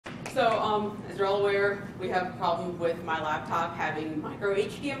As you're all aware, we have a problem with my laptop having micro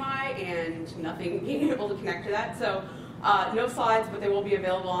HDMI and nothing being able to connect to that. So no slides, but they will be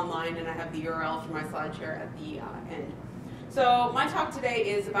available online, and I have the URL for my SlideShare at the end. So my talk today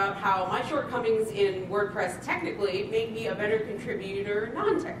is about how my shortcomings in WordPress technically make me a better contributor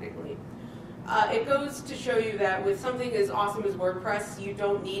non-technically. It goes to show you that with something as awesome as WordPress, you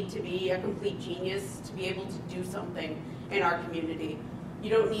don't need to be a complete genius to be able to do something in our community. You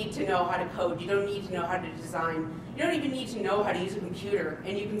don't need to know how to code. You don't need to know how to design. You don't even need to know how to use a computer,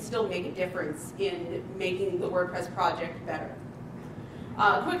 and you can still make a difference in making the WordPress project better.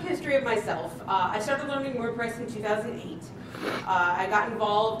 Quick history of myself. I started learning WordPress in 2008. I got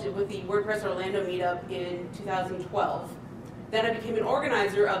involved with the WordPress Orlando meetup in 2012. Then I became an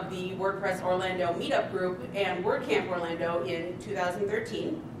organizer of the WordPress Orlando meetup group and WordCamp Orlando in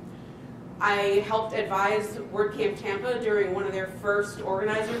 2013. I helped advise WordCamp Tampa during one of their first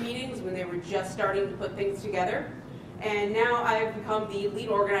organizer meetings when they were just starting to put things together. And now I've become the lead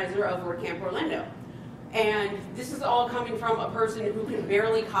organizer of WordCamp Orlando. And this is all coming from a person who can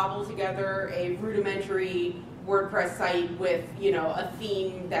barely cobble together a rudimentary WordPress site with, a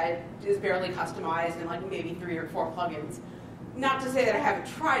theme that is barely customized and like maybe 3 or 4 plugins. Not to say that I haven't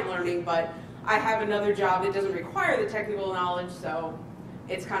tried learning, but I have another job that doesn't require the technical knowledge, so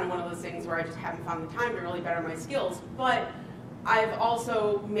it's kind of one of those things where I just haven't found the time to really better my skills. But I've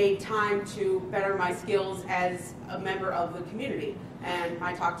also made time to better my skills as a member of the community. And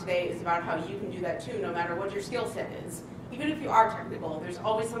my talk today is about how you can do that too, no matter what your skill set is. Even if you are technical, there's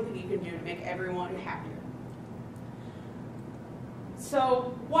always something you can do to make everyone happier.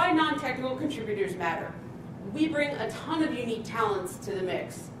 So why non-technical contributors matter? We bring a ton of unique talents to the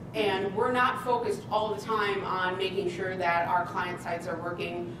mix. And we're not focused all the time on making sure that our client sites are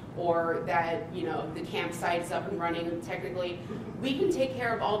working or that the campsite is up and running technically. We can take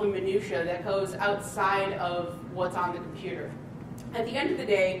care of all the minutia that goes outside of what's on the computer. At the end of the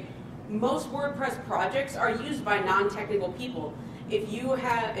day, most WordPress projects are used by non-technical people. If you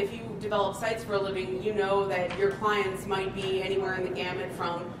develop sites for a living, you know that your clients might be anywhere in the gamut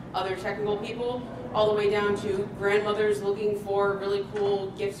from other technical people all the way down to grandmothers looking for really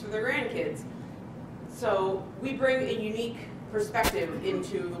cool gifts for their grandkids. So we bring a unique perspective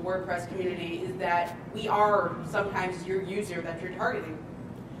into the WordPress community, is that we are sometimes your user that you're targeting.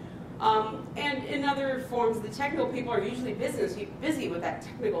 And in other forms, the technical people are usually busy with that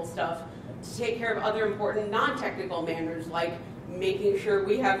technical stuff to take care of other important non-technical matters, like making sure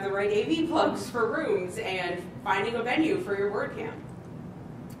we have the right AV plugs for rooms and finding a venue for your WordCamp.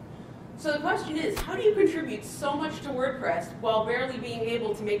 So the question is, how do you contribute so much to WordPress while barely being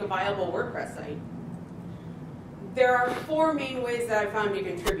able to make a viable WordPress site? There are 4 main ways that I've found to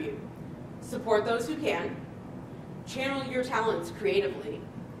contribute. Support those who can, channel your talents creatively,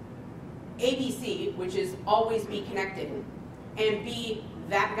 ABC, which is always be connecting, and be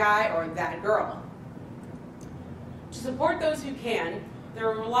that guy or that girl. To support those who can, there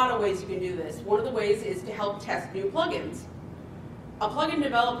are a lot of ways you can do this. One of the ways is to help test new plugins. A plugin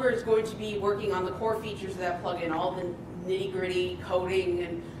developer is going to be working on the core features of that plugin, all the nitty-gritty coding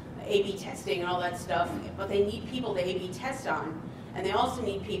and A/B testing and all that stuff, but they need people to A/B test on. And they also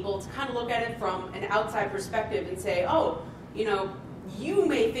need people to kind of look at it from an outside perspective and say, oh, you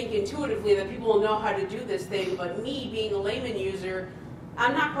may think intuitively that people will know how to do this thing, but me, being a layman user,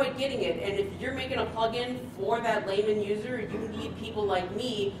 I'm not quite getting it. And if you're making a plugin for that layman user, you need people like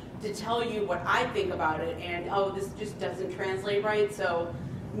me to tell you what I think about it. And, oh, this just doesn't translate right, so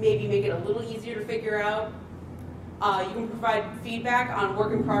maybe make it a little easier to figure out. You can provide feedback on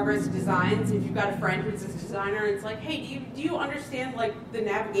work-in-progress designs. If you've got a friend who's a designer, and it's like, hey, do you understand the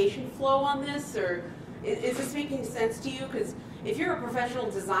navigation flow on this? Or is this making sense to you? Because if you're a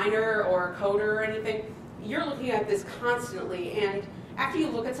professional designer or a coder or anything, you're looking at this constantly. And after you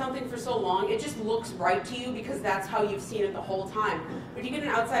look at something for so long, it just looks right to you because that's how you've seen it the whole time. But you get an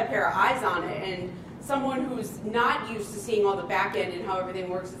outside pair of eyes on it, and someone who's not used to seeing all the back end and how everything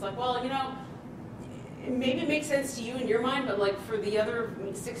works is like, well, maybe it makes sense to you in your mind, but for the other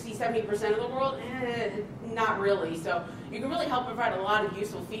 60-70% of the world, not really. So you can really help provide a lot of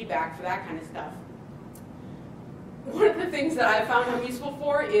useful feedback for that kind of stuff. One of the things that I've found I'm useful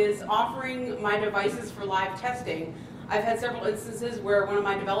for is offering my devices for live testing. I've had several instances where one of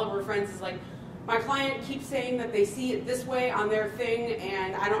my developer friends is like, my client keeps saying that they see it this way on their thing,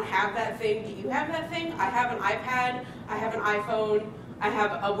 and I don't have that thing. Do you have that thing? I have an iPad, I have an iPhone, I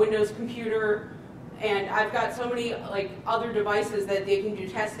have a Windows computer, and I've got so many other devices that they can do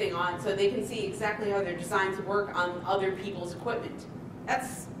testing on so they can see exactly how their designs work on other people's equipment.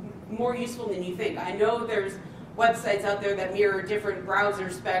 That's more useful than you think. I know there's websites out there that mirror different browser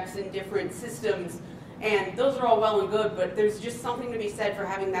specs and different systems, and those are all well and good, but there's just something to be said for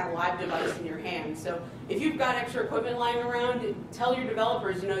having that live device in your hand. So if you've got extra equipment lying around, tell your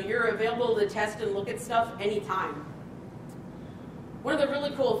developers, you're available to test and look at stuff anytime. One of the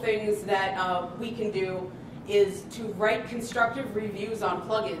really cool things that we can do is to write constructive reviews on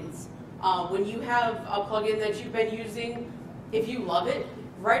plugins. When you have a plugin that you've been using, if you love it,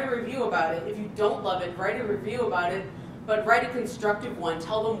 write a review about it. If you don't love it, write a review about it, but write a constructive one.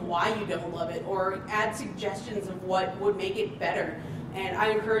 Tell them why you don't love it, or add suggestions of what would make it better. And I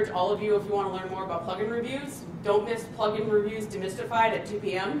encourage all of you, if you want to learn more about plugin reviews, don't miss Plugin Reviews Demystified at 2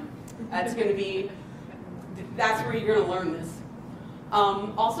 p.m. That's where you're going to learn this.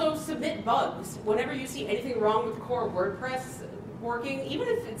 Also, submit bugs. Whenever you see anything wrong with core WordPress working, even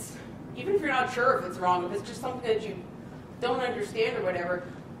if you're not sure if it's wrong, if it's just something that you don't understand or whatever,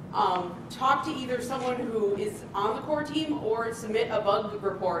 talk to either someone who is on the core team or submit a bug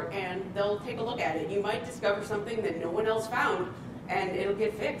report, and they'll take a look at it. You might discover something that no one else found, and it'll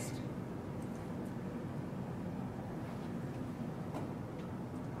get fixed.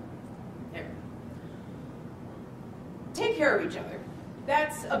 There. Take care of each other.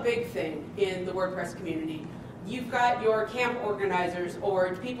 That's a big thing in the WordPress community. You've got your camp organizers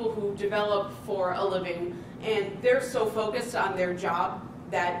or people who develop for a living, and they're so focused on their job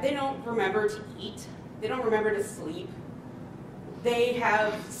that they don't remember to eat, they don't remember to sleep. They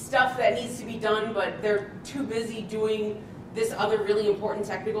have stuff that needs to be done, but they're too busy doing this other really important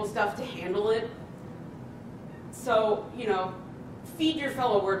technical stuff to handle it. So, feed your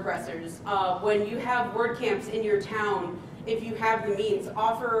fellow WordPressers. When you have WordCamps in your town, if you have the means,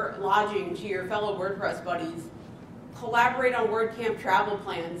 offer lodging to your fellow WordPress buddies. Collaborate on WordCamp travel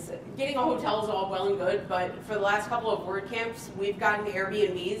plans. Getting a hotel is all well and good, but for the last couple of WordCamps, we've gotten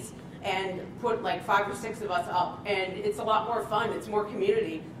Airbnbs and put like 5 or 6 of us up, and it's a lot more fun. It's more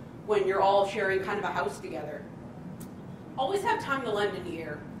community when you're all sharing kind of a house together. Always have time to lend an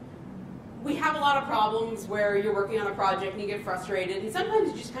ear. We have a lot of problems where you're working on a project and you get frustrated, and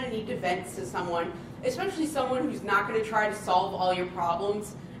sometimes you just kind of need to vent to someone, especially someone who's not going to try to solve all your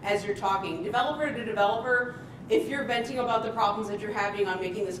problems as you're talking. Developer to developer, if you're venting about the problems that you're having on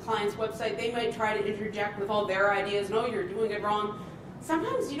making this client's website, they might try to interject with all their ideas. No, you're doing it wrong.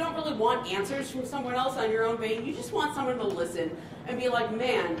 Sometimes you don't really want answers from someone else on your own vein. You just want someone to listen and be like,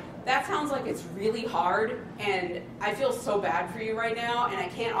 man, that sounds like it's really hard, and I feel so bad for you right now, and I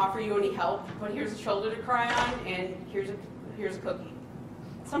can't offer you any help, but here's a shoulder to cry on, and here's a cookie.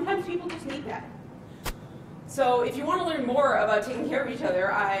 Sometimes people just need that. So if you want to learn more about taking care of each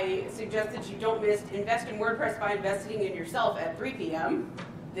other, I suggest that you don't miss Invest in WordPress by Investing in Yourself at 3 p.m.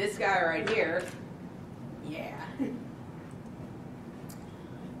 This guy right here. Yeah.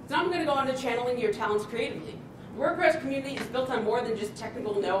 So now I'm going to go on to channeling your talents creatively. The WordPress community is built on more than just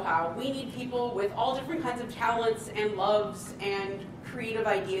technical know-how. We need people with all different kinds of talents and loves and creative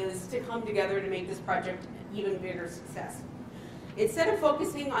ideas to come together to make this project an even bigger success. Instead of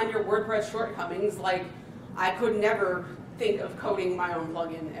focusing on your WordPress shortcomings, like I could never think of coding my own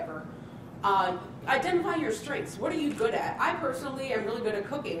plugin ever, identify your strengths. What are you good at? I personally am really good at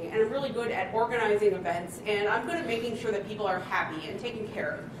cooking, and I'm really good at organizing events, and I'm good at making sure that people are happy and taken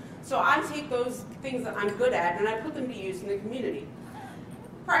care of. So I take those things that I'm good at and I put them to use in the community.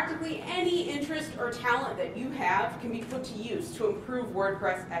 Practically any interest or talent that you have can be put to use to improve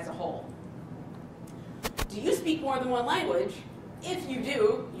WordPress as a whole. Do you speak more than one language? If you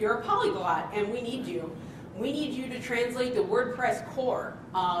do, you're a polyglot, and we need you. We need you to translate the WordPress core.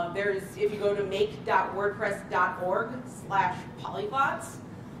 If you go to make.wordpress.org/polyglots,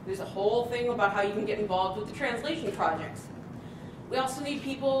 there's a whole thing about how you can get involved with the translation projects. We also need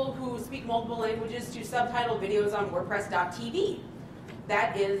people who speak multiple languages to subtitle videos on WordPress.tv.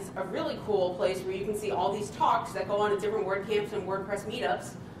 That is a really cool place where you can see all these talks that go on at different WordCamps and WordPress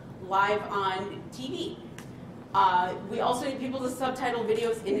meetups live on TV. We also need people to subtitle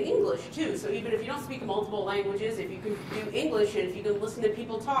videos in English too, so even if you don't speak multiple languages, if you can do English and if you can listen to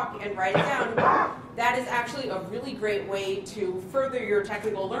people talk and write it down, that is actually a really great way to further your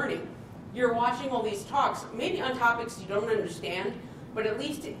technical learning. You're watching all these talks, maybe on topics you don't understand, but at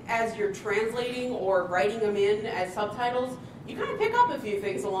least as you're translating or writing them in as subtitles, you kind of pick up a few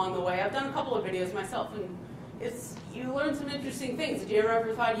things along the way. I've done a couple of videos myself, and you learn some interesting things that you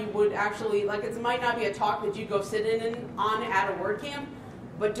never thought you would actually, like it might not be a talk that you go sit in on at a WordCamp,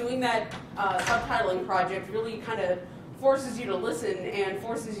 but doing that subtitling project really kind of forces you to listen and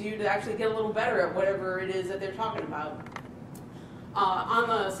forces you to actually get a little better at whatever it is that they're talking about. On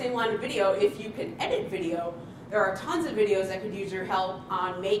the same line of video, if you can edit video, There are tons of videos that could use your help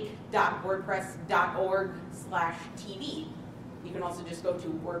on make.wordpress.org/TV. You can also just go to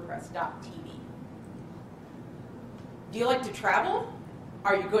wordpress.tv. Do you like to travel?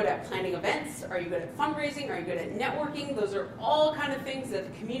 Are you good at planning events? Are you good at fundraising? Are you good at networking? Those are all kind of things that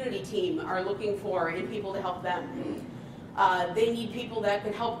the community team are looking for in people to help them. They need people that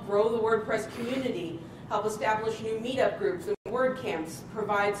can help grow the WordPress community, help establish new meetup groups and WordCamps,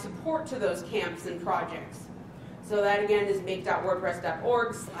 provide support to those camps and projects. So that again is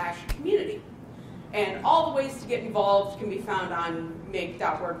make.wordpress.org/community. And all the ways to get involved can be found on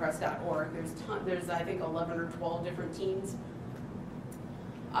make.wordpress.org. There's I think 11 or 12 different teams.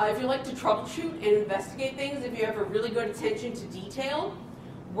 If you like to troubleshoot and investigate things, if you have a really good attention to detail,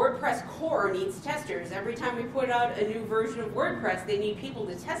 WordPress core needs testers. Every time we put out a new version of WordPress, they need people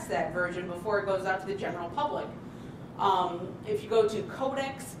to test that version before it goes out to the general public. If you go to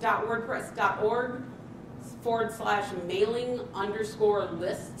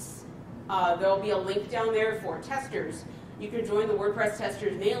codex.wordpress.org/mailing_lists, there'll be a link down there for testers. You can join the WordPress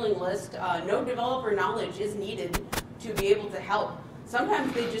testers mailing list. No developer knowledge is needed to be able to help.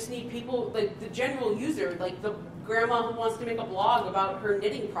 Sometimes they just need people, like the general user, like the grandma who wants to make a blog about her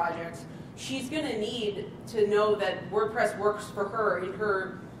knitting projects. She's going to need to know that WordPress works for her in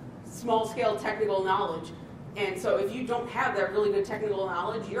her small-scale technical knowledge. And so if you don't have that really good technical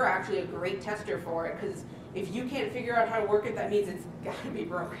knowledge, you're actually a great tester for it, because if you can't figure out how to work it, that means it's got to be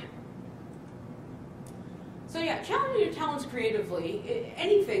broken. So yeah, challenge your talents creatively.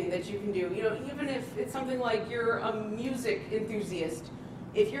 Anything that you can do, even if it's something like you're a music enthusiast.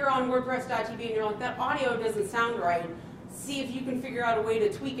 If you're on WordPress.tv and you're like, that audio doesn't sound right, see if you can figure out a way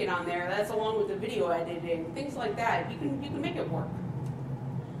to tweak it on there. That's along with the video editing, things like that. You can make it work.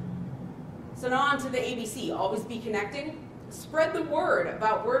 So now on to the ABC. Always be connecting. Spread the word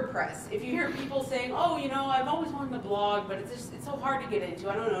about WordPress. If you hear people saying, oh, I've always wanted to blog, but it's so hard to get into.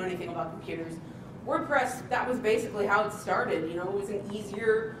 I don't know anything about computers. WordPress, that was basically how it started. It was an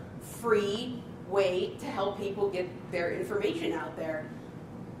easier, free way to help people get their information out there.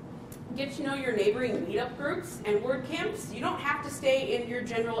 Get to know your neighboring meetup groups and WordCamps. You don't have to stay in your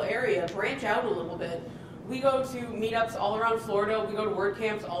general area. Branch out a little bit. We go to meetups all around Florida. We go to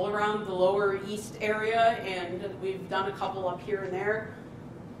WordCamps all around the lower east area, and we've done a couple up here and there.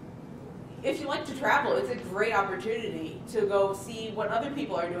 If you like to travel, it's a great opportunity to go see what other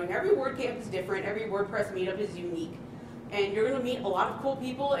people are doing. Every WordCamp is different. Every WordPress meetup is unique. And you're going to meet a lot of cool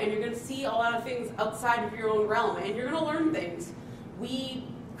people, and you're going to see a lot of things outside of your own realm, and you're going to learn things. We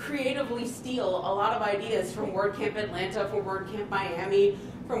creatively steal a lot of ideas from WordCamp Atlanta, from WordCamp Miami,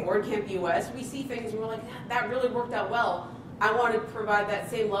 from WordCamp US. We see things and we're like, that really worked out well. I want to provide that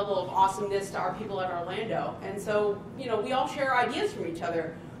same level of awesomeness to our people at Orlando. And so, we all share ideas from each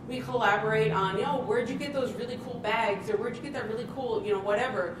other. We collaborate on, where'd you get those really cool bags, or where'd you get that really cool,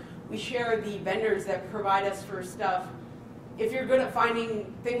 whatever. We share the vendors that provide us for stuff. If you're good at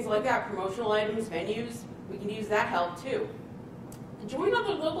finding things like that, promotional items, venues, we can use that help too. Join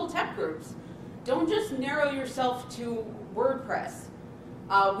other local tech groups. Don't just narrow yourself to WordPress.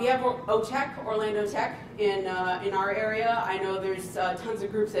 We have OTech, Orlando Tech, in our area. I know there's tons of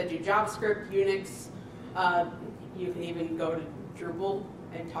groups that do JavaScript, Unix. You can even go to Drupal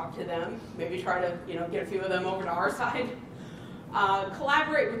and talk to them. Maybe try to get a few of them over to our side.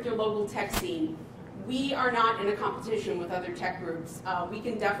 Collaborate with your local tech scene. We are not in a competition with other tech groups. We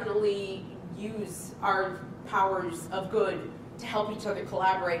can definitely use our powers of good to help each other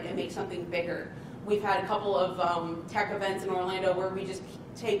collaborate and make something bigger. We've had a couple of tech events in Orlando where we just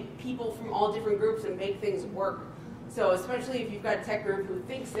take people from all different groups and make things work. So especially if you've got a tech group who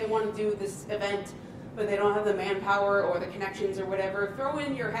thinks they want to do this event, but they don't have the manpower or the connections or whatever, throw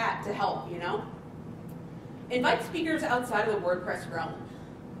in your hat to help, Invite speakers outside of the WordPress realm.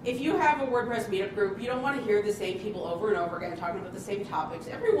 If you have a WordPress meetup group, you don't want to hear the same people over and over again talking about the same topics.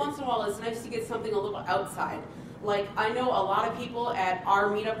 Every once in a while, it's nice to get something a little outside. Like, I know a lot of people at our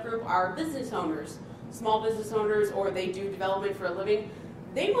meetup group are business owners, small business owners, or they do development for a living.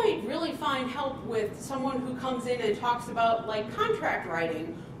 They might really find help with someone who comes in and talks about like contract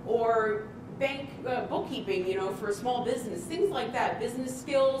writing or bank bookkeeping, for a small business, things like that, business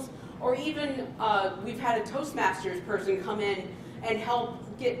skills, or even we've had a Toastmasters person come in and help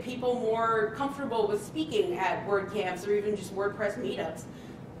get people more comfortable with speaking at WordCamps or even just WordPress meetups.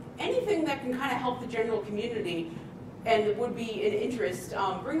 Anything that can kind of help the general community and it would be an interest,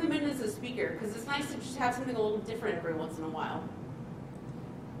 bring them in as a speaker, because it's nice to just have something a little different every once in a while.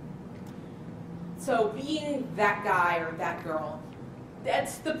 So being that guy or that girl,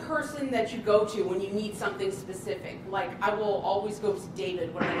 that's the person that you go to when you need something specific. Like, I will always go to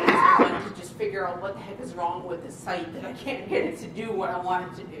David when I need someone to just figure out what the heck is wrong with this site that I can't get it to do what I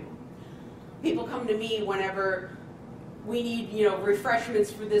want it to do. People come to me whenever we need,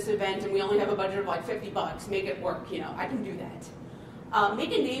 refreshments for this event and we only have a budget of like $50. Make it work, I can do that. Make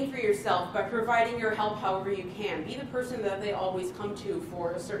a name for yourself by providing your help however you can. Be the person that they always come to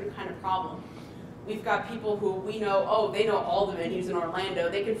for a certain kind of problem. We've got people who we know, they know all the venues in Orlando.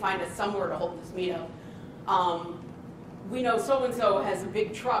 They can find us somewhere to hold this meetup. We know so-and-so has a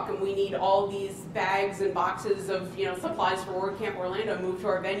big truck and we need all these bags and boxes of supplies for WordCamp Orlando moved to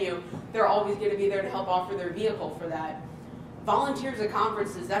our venue. They're always going to be there to help offer their vehicle for that. Volunteers at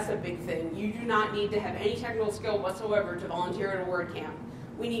conferences, that's a big thing. You do not need to have any technical skill whatsoever to volunteer at a WordCamp.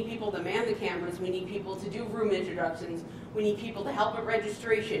 We need people to man the cameras. We need people to do room introductions. We need people to help at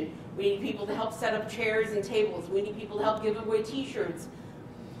registration. We need people to help set up chairs and tables. We need people to help give away t-shirts.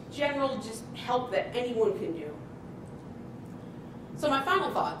 General just help that anyone can do. So my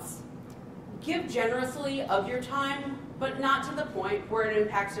final thoughts. Give generously of your time, but not to the point where it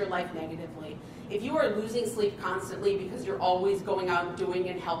impacts your life negatively. If you are losing sleep constantly because you're always going out and doing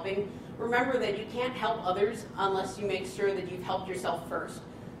and helping, remember that you can't help others unless you make sure that you've helped yourself first.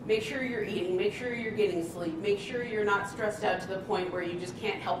 Make sure you're eating, make sure you're getting sleep, make sure you're not stressed out to the point where you just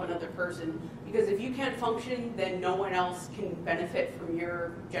can't help another person. Because if you can't function, then no one else can benefit from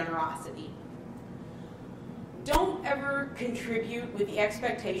your generosity. Don't ever contribute with the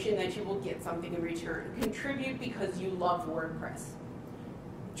expectation that you will get something in return. Contribute because you love WordPress.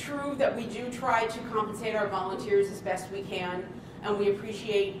 True that we do try to compensate our volunteers as best we can, and we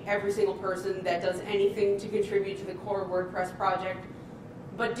appreciate every single person that does anything to contribute to the core WordPress project,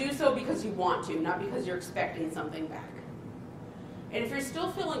 but do so because you want to, not because you're expecting something back. And if you're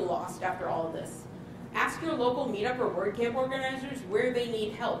still feeling lost after all of this, ask your local meetup or WordCamp organizers where they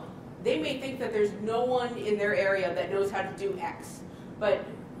need help. They may think that there's no one in their area that knows how to do X, but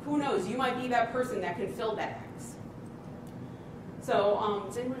who knows, you might be that person that can fill that X. So,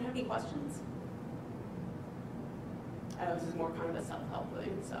 does anyone have any questions? I know this is more kind of a self-help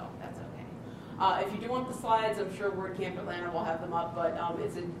thing, so that's okay. If you do want the slides, I'm sure WordCamp Atlanta will have them up, but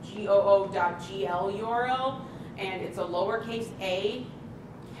it's a goo.gl URL, and it's a lowercase a,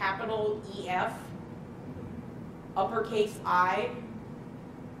 capital EF, uppercase I,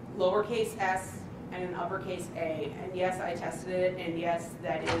 lowercase s, and an uppercase A. And yes, I tested it, and yes,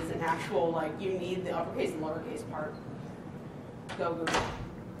 that is an actual, you need the uppercase and lowercase part. Go Google.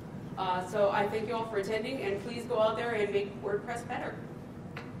 So I thank you all for attending, and please go out there and make WordPress better.